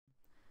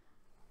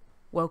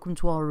Welcome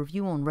to our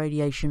review on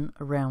radiation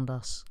around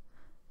us.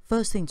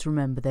 First thing to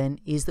remember then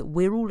is that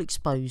we're all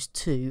exposed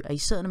to a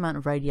certain amount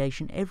of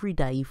radiation every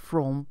day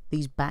from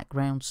these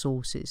background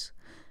sources.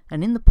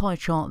 And in the pie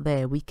chart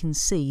there we can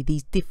see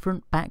these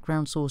different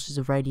background sources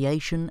of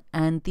radiation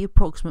and the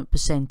approximate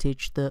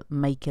percentage that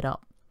make it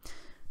up.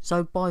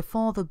 So by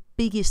far the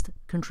biggest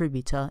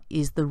contributor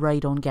is the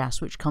radon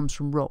gas, which comes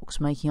from rocks,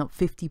 making up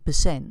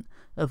 50%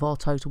 of our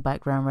total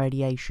background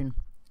radiation.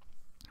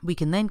 We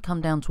can then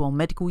come down to our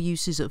medical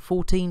uses at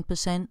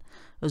 14%,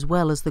 as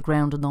well as the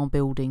ground in our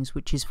buildings,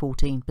 which is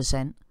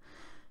 14%.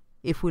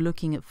 If we're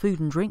looking at food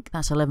and drink,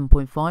 that's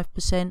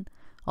 11.5%.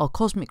 Our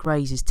cosmic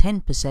rays is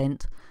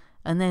 10%.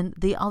 And then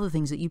the other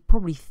things that you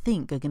probably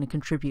think are going to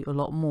contribute a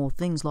lot more,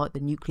 things like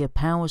the nuclear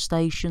power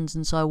stations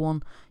and so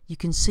on, you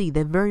can see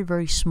they're very,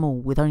 very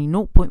small, with only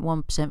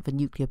 0.1% for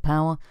nuclear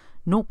power,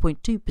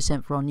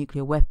 0.2% for our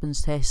nuclear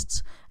weapons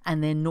tests,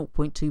 and then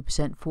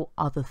 0.2% for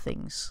other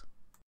things.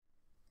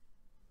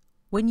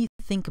 When you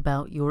think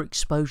about your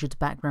exposure to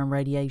background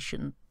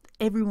radiation,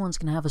 everyone's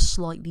going to have a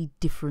slightly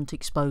different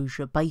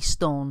exposure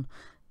based on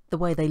the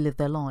way they live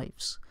their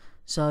lives.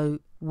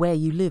 So where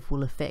you live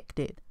will affect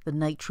it, the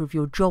nature of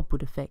your job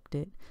would affect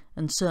it,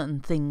 and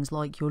certain things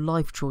like your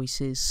life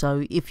choices.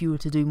 So if you were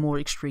to do more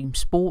extreme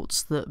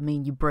sports that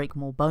mean you break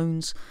more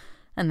bones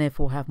and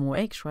therefore have more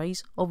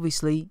x-rays,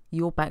 obviously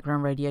your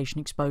background radiation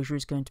exposure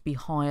is going to be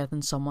higher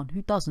than someone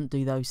who doesn't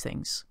do those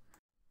things.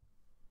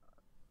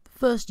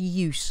 The first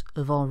use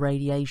of our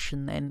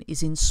radiation then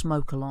is in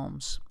smoke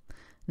alarms.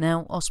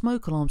 Now our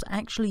smoke alarms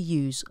actually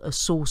use a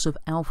source of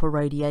alpha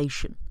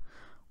radiation.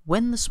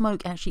 When the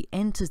smoke actually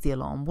enters the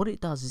alarm, what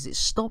it does is it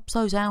stops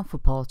those alpha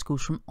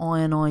particles from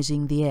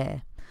ionising the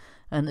air.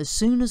 And as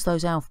soon as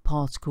those alpha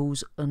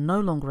particles are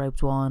no longer able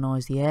to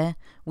ionise the air,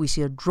 we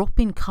see a drop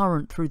in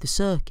current through the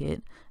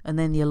circuit and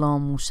then the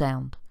alarm will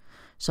sound.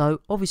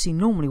 So obviously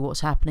normally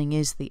what's happening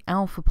is the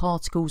alpha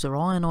particles are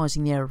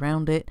ionising the air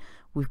around it,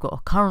 we've got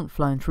a current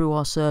flowing through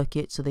our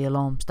circuit so the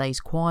alarm stays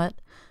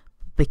quiet.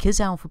 Because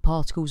alpha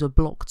particles are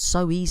blocked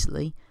so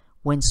easily,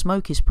 when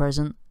smoke is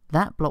present,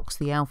 that blocks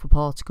the alpha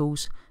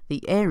particles,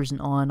 the air isn't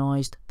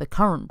ionised, the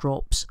current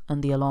drops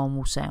and the alarm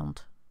will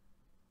sound.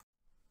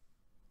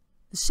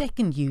 The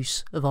second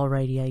use of our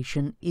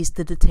radiation is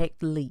to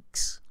detect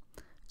leaks.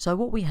 So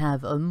what we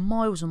have are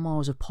miles and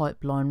miles of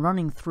pipeline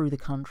running through the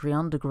country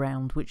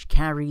underground which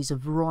carries a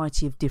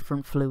variety of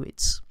different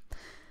fluids.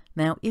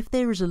 Now if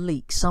there is a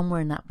leak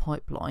somewhere in that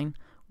pipeline,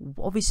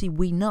 obviously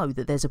we know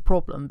that there's a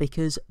problem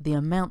because the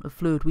amount of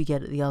fluid we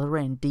get at the other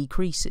end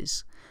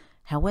decreases.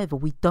 However,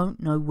 we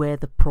don't know where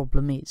the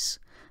problem is.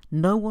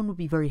 No one would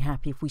be very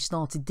happy if we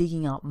started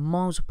digging up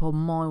miles upon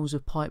miles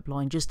of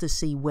pipeline just to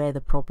see where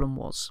the problem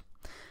was.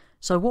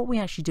 So what we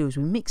actually do is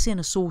we mix in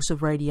a source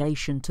of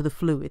radiation to the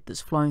fluid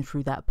that's flowing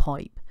through that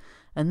pipe,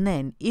 and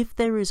then if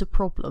there is a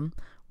problem,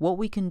 what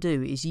we can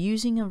do is,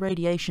 using a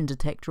radiation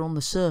detector on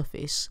the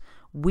surface,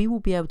 we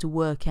will be able to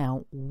work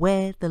out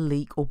where the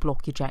leak or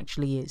blockage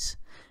actually is,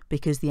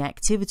 because the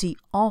activity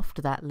after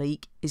that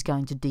leak is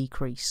going to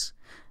decrease.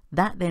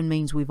 That then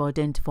means we've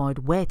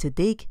identified where to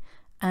dig,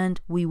 and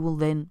we will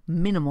then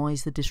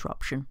minimise the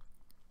disruption.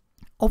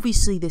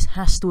 Obviously this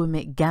has to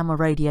emit gamma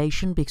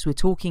radiation because we're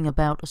talking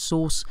about a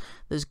source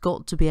that's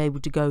got to be able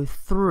to go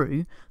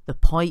through the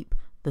pipe,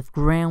 the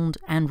ground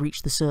and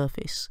reach the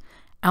surface.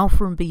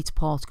 Alpha and beta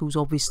particles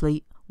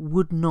obviously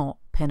would not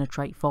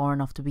penetrate far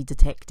enough to be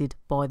detected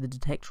by the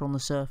detector on the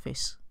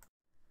surface.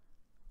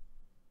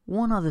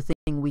 One other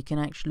thing we can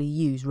actually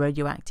use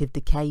radioactive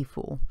decay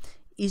for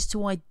is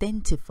to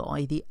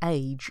identify the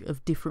age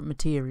of different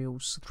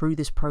materials through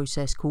this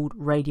process called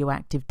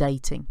radioactive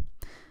dating.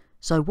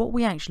 So what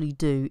we actually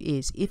do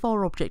is, if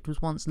our object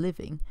was once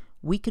living,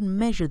 we can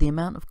measure the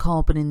amount of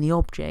carbon in the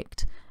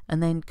object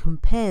and then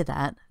compare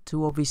that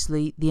to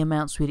obviously the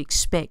amounts we'd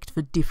expect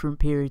for different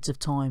periods of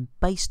time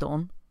based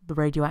on the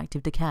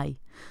radioactive decay.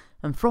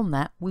 And from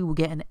that we will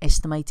get an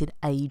estimated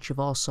age of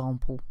our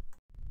sample.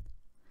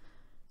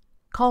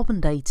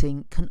 Carbon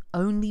dating can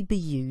only be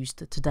used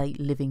to date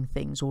living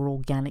things or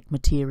organic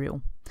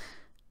material.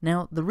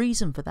 Now the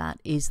reason for that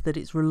is that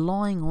it's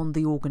relying on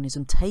the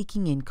organism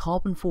taking in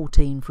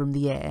carbon-14 from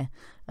the air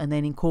and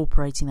then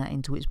incorporating that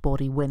into its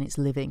body when it's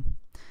living.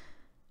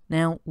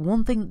 Now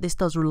one thing that this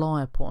does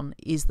rely upon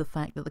is the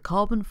fact that the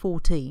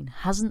carbon-14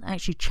 hasn't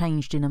actually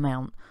changed in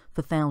amount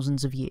for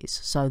thousands of years,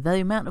 so the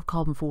amount of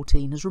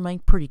carbon-14 has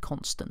remained pretty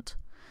constant.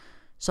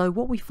 So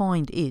what we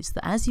find is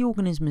that as the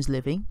organism is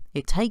living,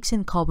 it takes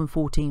in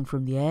carbon-14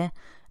 from the air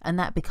and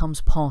that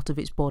becomes part of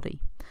its body.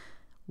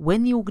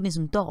 When the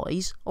organism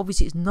dies,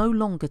 obviously it's no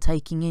longer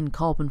taking in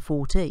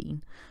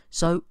carbon-14,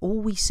 so all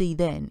we see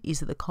then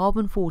is that the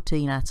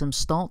carbon-14 atoms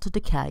start to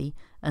decay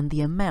and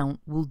the amount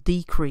will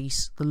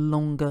decrease the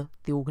longer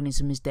the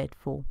organism is dead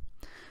for.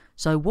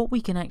 So what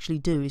we can actually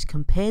do is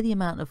compare the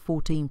amount of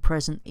 14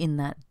 present in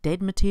that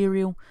dead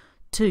material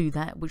to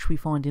that which we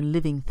find in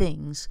living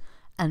things,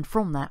 and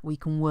from that we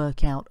can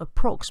work out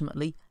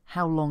approximately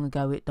how long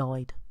ago it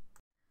died.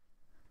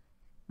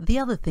 The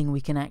other thing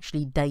we can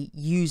actually date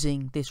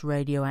using this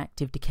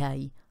radioactive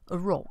decay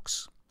of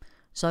rocks.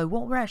 So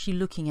what we're actually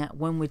looking at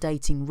when we're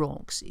dating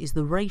rocks is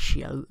the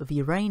ratio of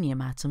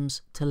uranium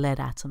atoms to lead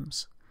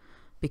atoms.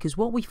 Because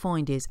what we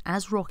find is,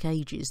 as rock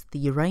ages, the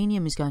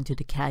uranium is going to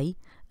decay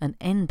and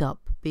end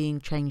up being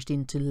changed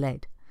into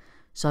lead.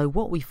 So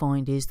what we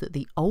find is that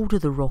the older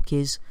the rock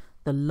is,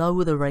 the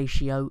lower the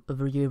ratio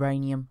of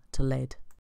uranium to lead.